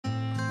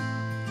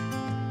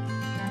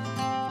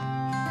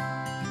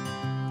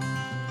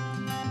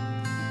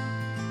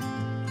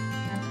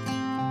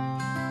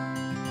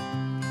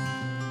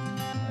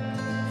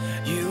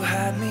You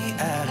had me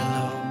at a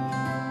low,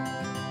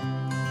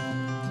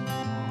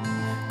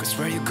 'cause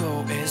where you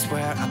go is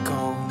where I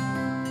go.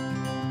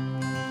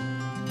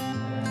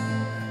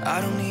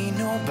 I don't need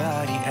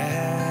nobody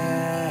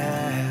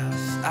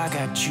else. I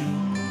got you,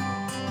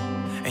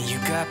 and you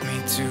got me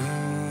too.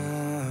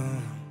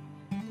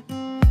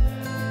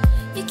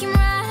 You can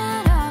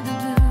ride all the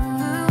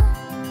blue.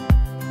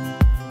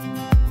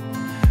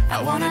 I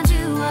wanna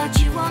do what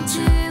you want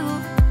to.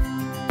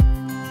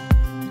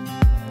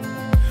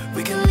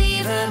 We can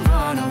leave and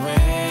run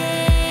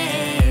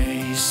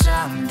away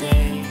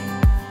someday,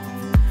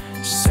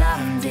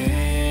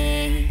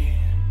 someday.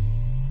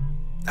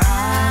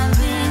 I've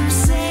been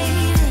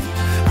saving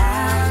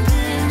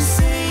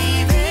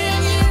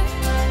you.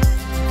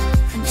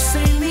 You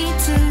save me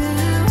too.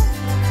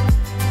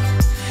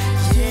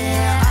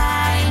 Yeah,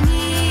 I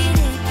need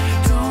it.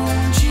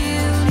 Don't you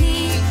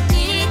need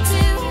me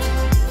too?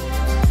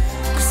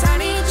 'Cause I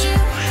need you.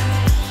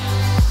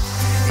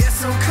 Yeah,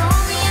 so call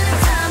me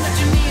anytime that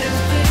you need a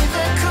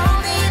favor. Call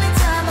me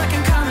anytime I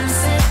can come and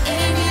sit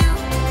in you.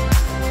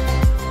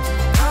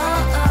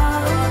 Oh,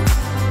 oh.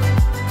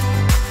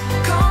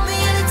 Call me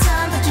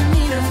anytime that you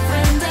need a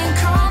friend. And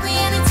call me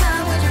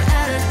anytime when you're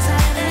at a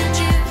tight end.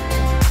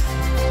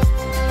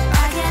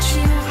 I got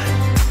you,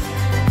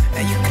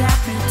 and you got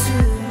me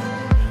too.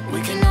 We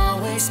can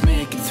always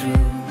make it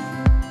through.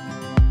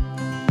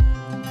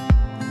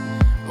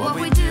 What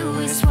we do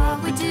is what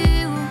we do.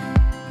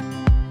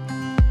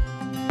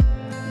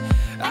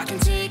 I can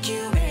take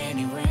you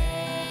anywhere.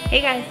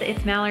 Hey guys,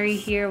 it's Mallory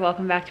here.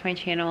 Welcome back to my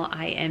channel.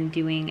 I am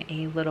doing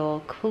a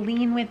little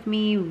clean with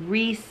me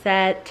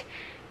reset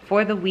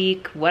for the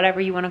week,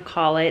 whatever you want to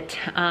call it.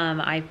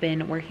 I've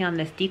been working on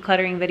this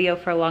decluttering video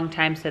for a long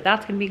time, so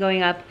that's going to be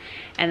going up.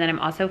 And then I'm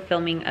also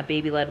filming a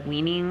baby-led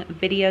weaning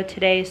video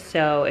today.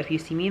 So if you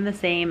see me in the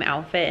same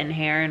outfit and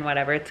hair and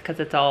whatever, it's because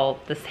it's all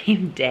the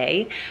same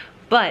day.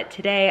 But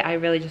today I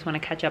really just want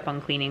to catch up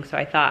on cleaning, so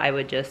I thought I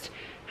would just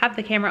have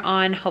the camera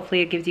on. Hopefully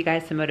it gives you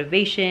guys some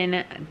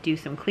motivation, do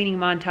some cleaning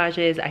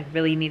montages. I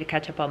really need to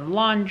catch up on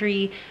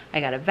laundry.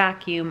 I gotta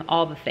vacuum,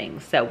 all the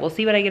things. So we'll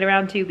see what I get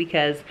around to,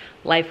 because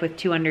life with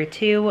 2 under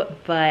 2,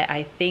 but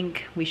I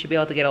think we should be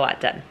able to get a lot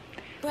done.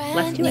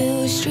 Let's do it.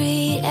 Brand new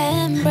street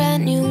and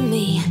brand new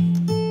me.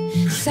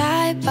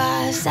 Side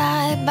by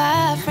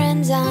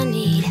friends I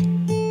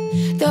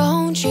need.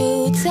 Don't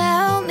you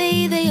tell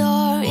me that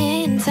you're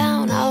in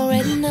town. I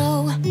already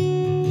know.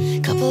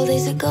 Couple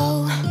days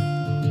ago.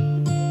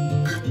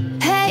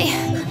 Hey,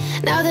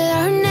 now that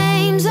our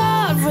names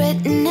are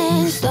written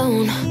in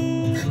stone,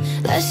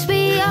 let's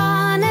be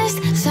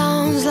honest,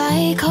 sounds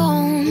like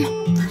home.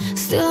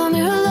 Still I'm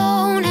here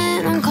alone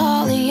and I'm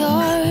calling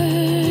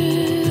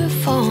your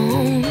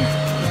phone.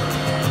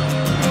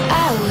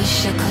 I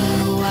wish I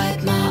could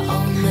wipe my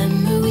own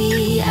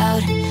memory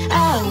out.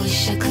 I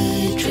wish I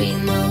could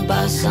dream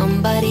about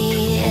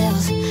somebody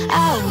else.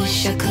 I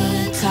wish I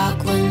could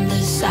talk when the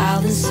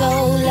silence so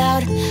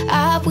loud.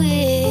 I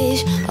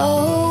wish,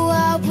 oh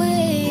I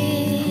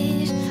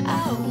wish,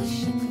 I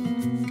wish I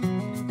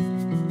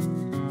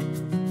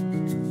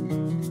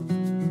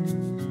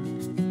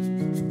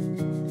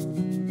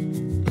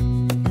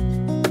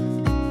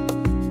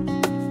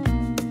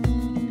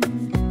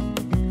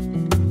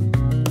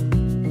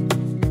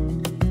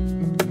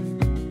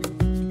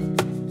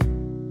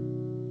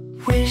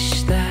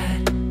Wish that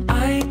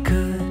I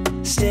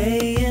could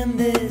stay in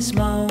this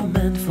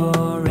moment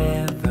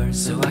forever,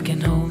 so I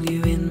can hold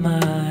you in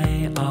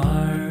my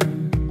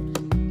arms.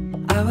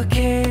 I will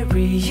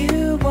carry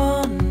you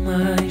on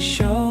my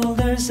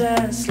shoulders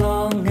as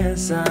long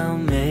as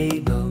I'm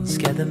able.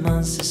 Scare the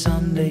monsters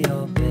under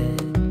your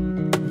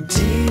bed.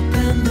 Deep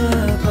and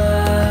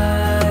abiding,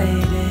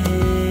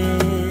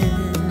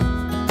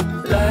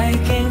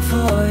 liking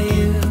for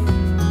you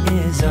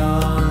is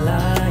all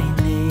I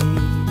need.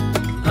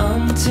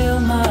 Until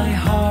my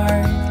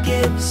heart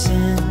gives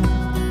in,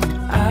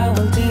 I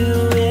will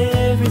do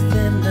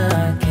everything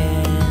I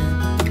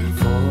can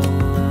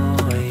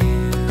for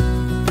you.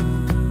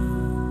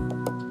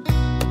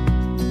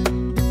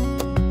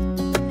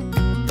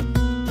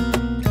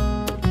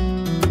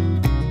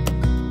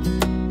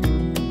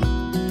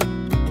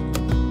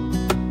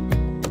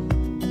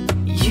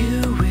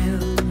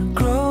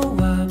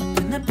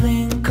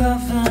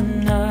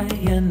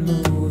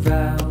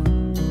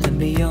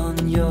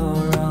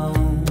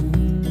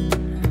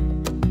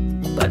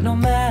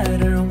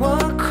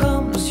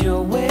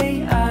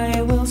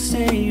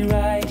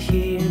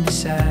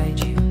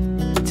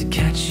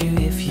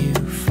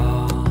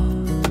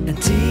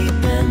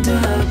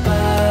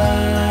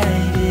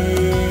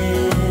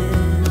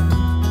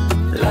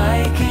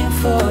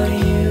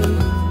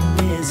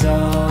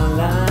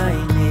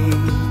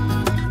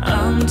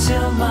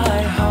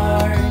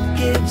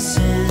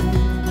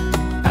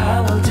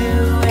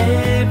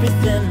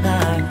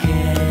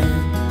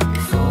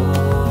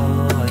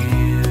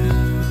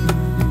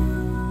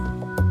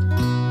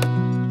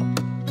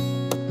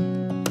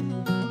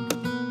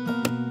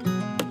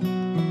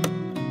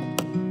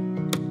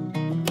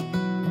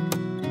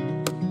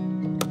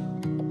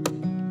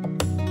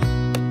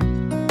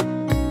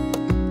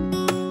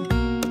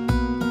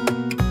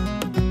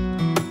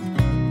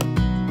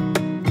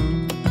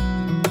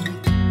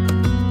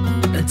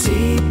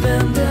 deep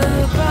and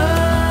abiding.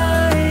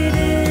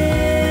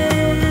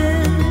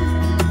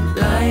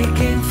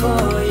 Liking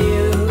for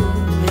you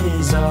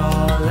is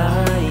all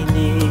I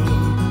need.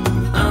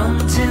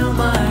 Until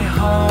my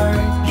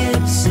heart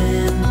gives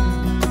in,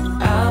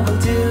 I will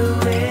do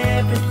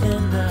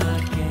everything I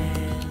can.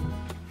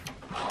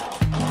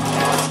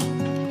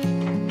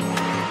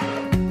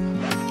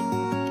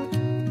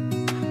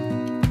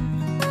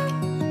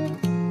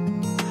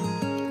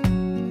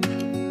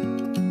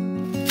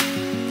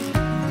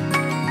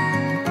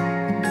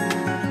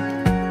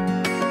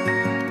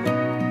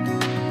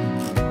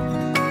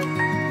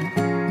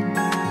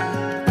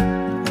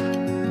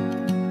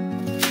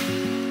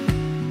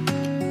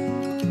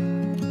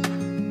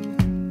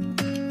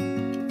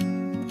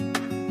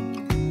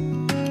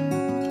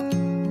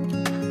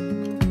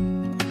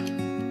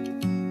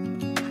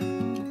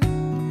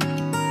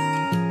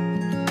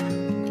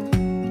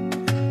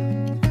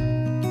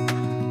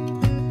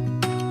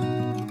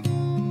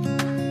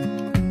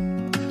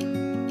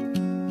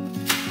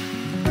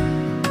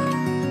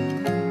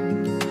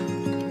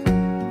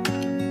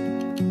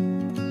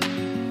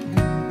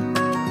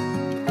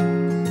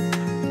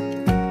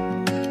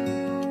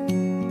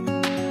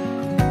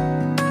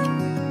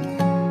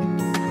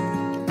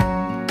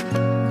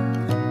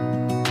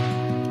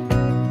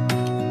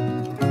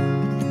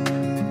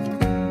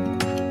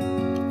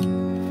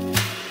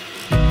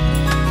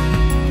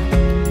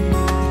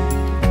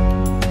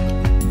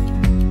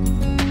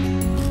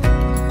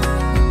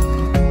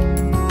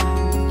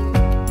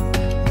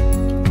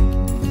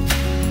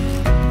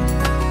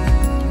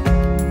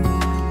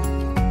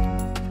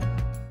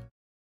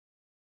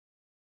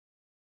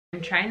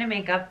 I'm trying to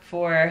make up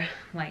for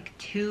like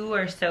 2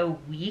 or so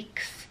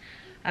weeks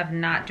of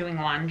not doing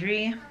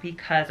laundry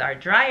because our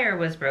dryer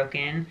was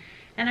broken,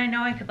 and I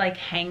know I could like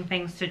hang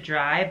things to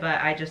dry, but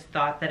I just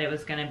thought that it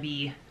was gonna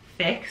be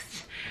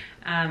fixed.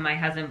 My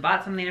husband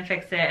bought something to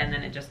fix it and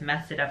then it just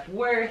messed it up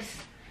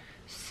worse.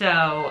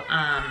 So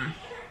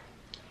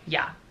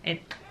yeah,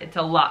 it's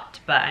a lot,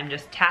 but I'm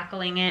just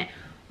tackling it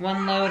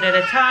one load at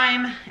a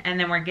time, and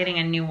then we're getting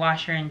a new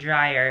washer and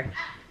dryer.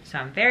 So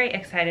I'm very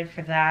excited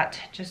for that,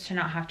 just to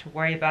not have to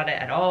worry about it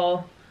at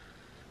all.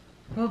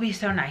 It will be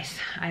so nice.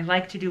 I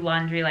like to do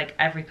laundry like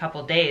every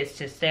couple days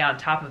to stay on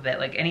top of it.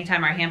 Like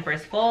anytime our hamper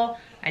is full,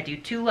 I do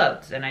 2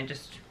 loads and I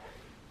just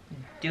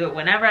do it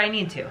whenever I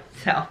need to.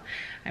 So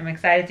I'm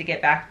excited to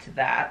get back to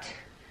that.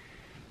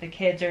 The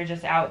kids are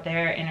just out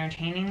there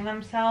entertaining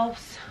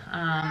themselves,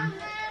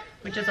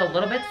 which is a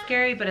little bit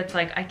scary, but it's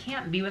like I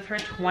can't be with her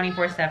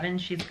 24/7.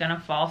 She's gonna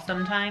fall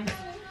sometimes.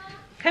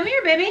 Come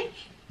here, baby.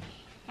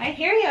 I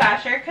hear you,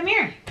 Asher. Come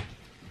here.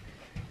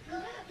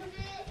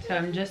 So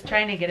I'm just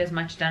trying to get as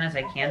much done as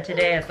I can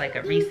today as like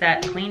a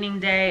reset cleaning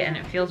day, and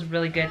it feels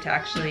really good to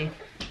actually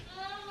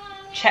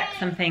check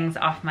some things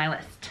off my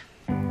list.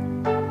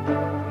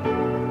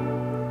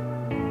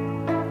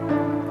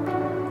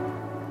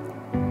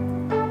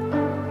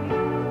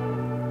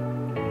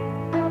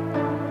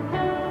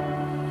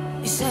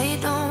 You say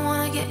you don't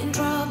wanna get in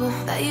trouble,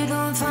 that you're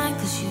doing fine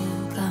 'cause you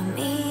got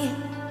me.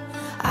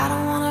 I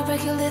don't wanna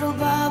break your little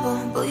bubble,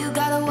 but you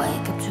gotta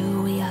wake up to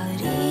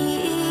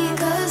reality.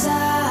 'Cause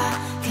I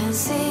can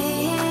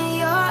see in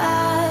your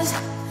eyes,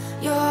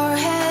 your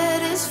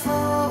head is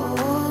full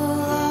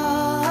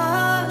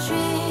of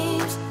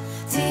dreams.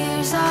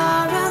 Tears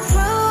aren't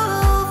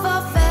proof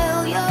of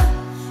failure,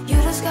 you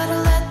just gotta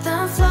let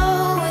them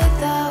flow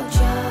without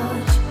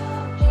judge.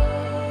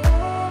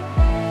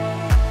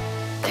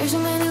 There's so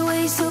many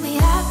ways to be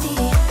happy.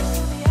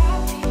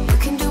 You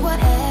can do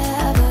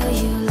whatever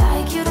you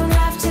like, you don't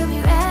have to be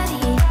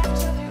ready.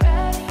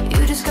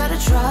 You just gotta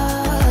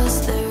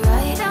trust the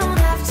right, don't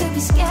have to be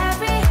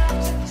scary.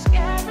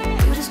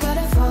 You just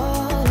gotta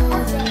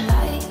follow the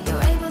light,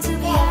 you're able to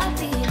be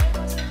happy.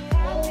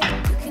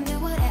 You can do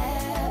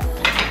whatever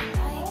you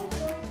like.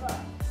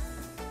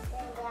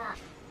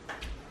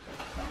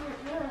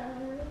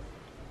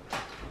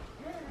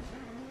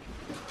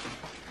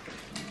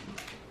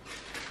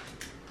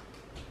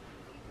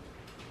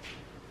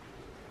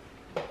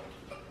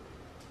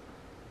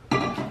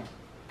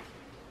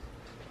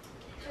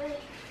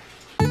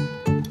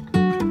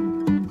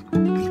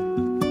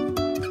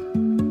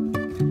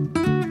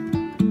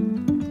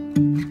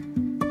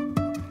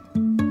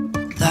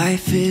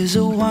 Life is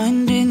a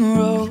winding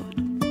road,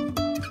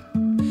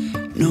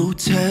 no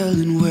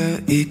telling where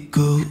it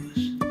goes.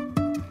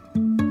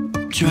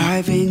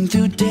 Driving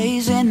through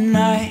days and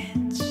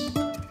nights,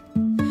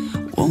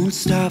 won't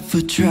stop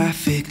for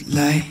traffic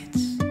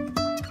lights.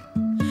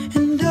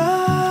 And I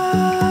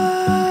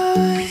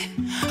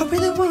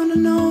really wanna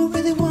know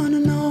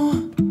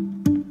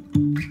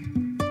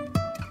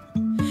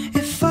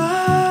if I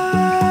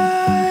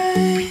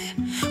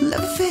will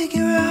ever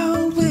figure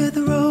out where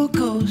the road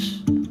goes.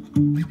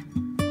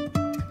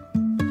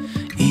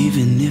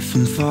 Even if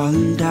I'm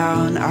falling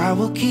down, I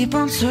will keep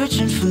on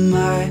searching for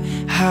my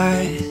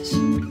highs.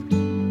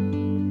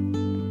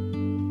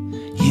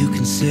 You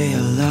can say I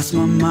lost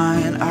my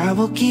mind, I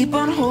will keep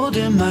on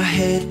holding my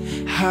head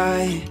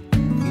high.